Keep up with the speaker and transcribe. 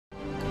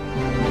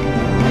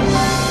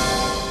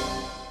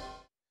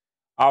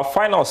Our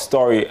final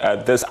story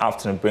this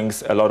afternoon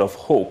brings a lot of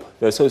hope.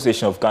 The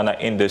Association of Ghana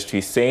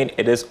Industry saying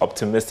it is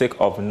optimistic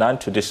of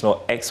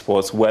non-traditional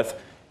exports worth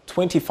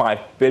 $25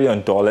 billion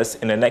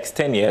in the next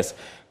 10 years.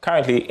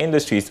 Currently,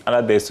 industries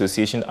under the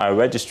association are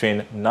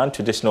registering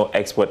non-traditional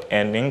export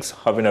earnings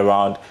hovering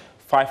around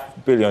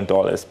 $5 billion.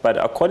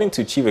 But according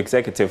to Chief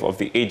Executive of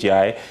the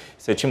AGI,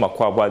 Sechim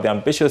Akwabwa, the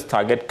ambitious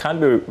target can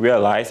be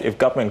realized if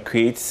government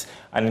creates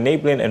an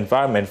enabling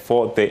environment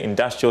for the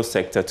industrial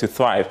sector to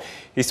thrive.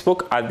 He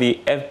spoke at the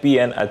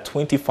FBN at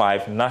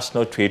 25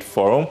 National Trade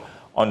Forum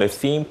on the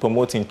theme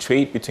promoting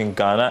trade between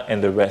Ghana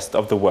and the rest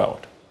of the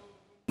world.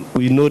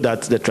 We know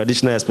that the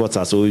traditional exports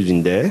has always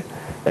been there,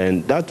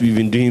 and that we've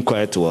been doing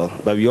quite well.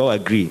 But we all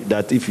agree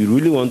that if you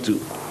really want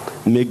to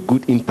make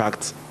good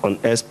impact on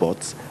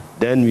exports,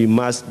 then we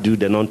must do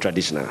the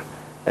non-traditional,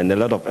 and a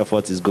lot of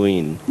effort is going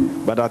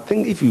in. But I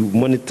think if you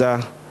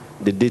monitor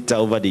the data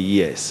over the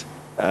years,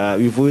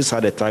 we've always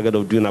had a target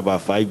of doing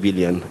about 5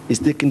 billion. It's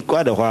taken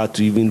quite a while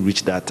to even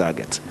reach that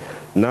target.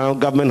 Now,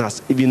 government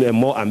has even a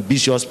more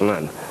ambitious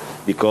plan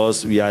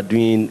because we are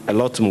doing a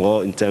lot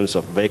more in terms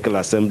of vehicle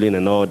assembling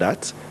and all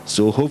that.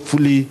 So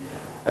hopefully,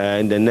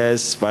 in the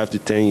next 5 to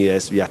 10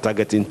 years, we are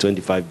targeting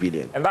 25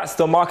 billion. And that's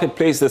the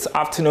marketplace this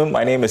afternoon.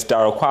 My name is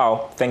Darryl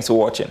Kwao. Thanks for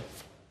watching.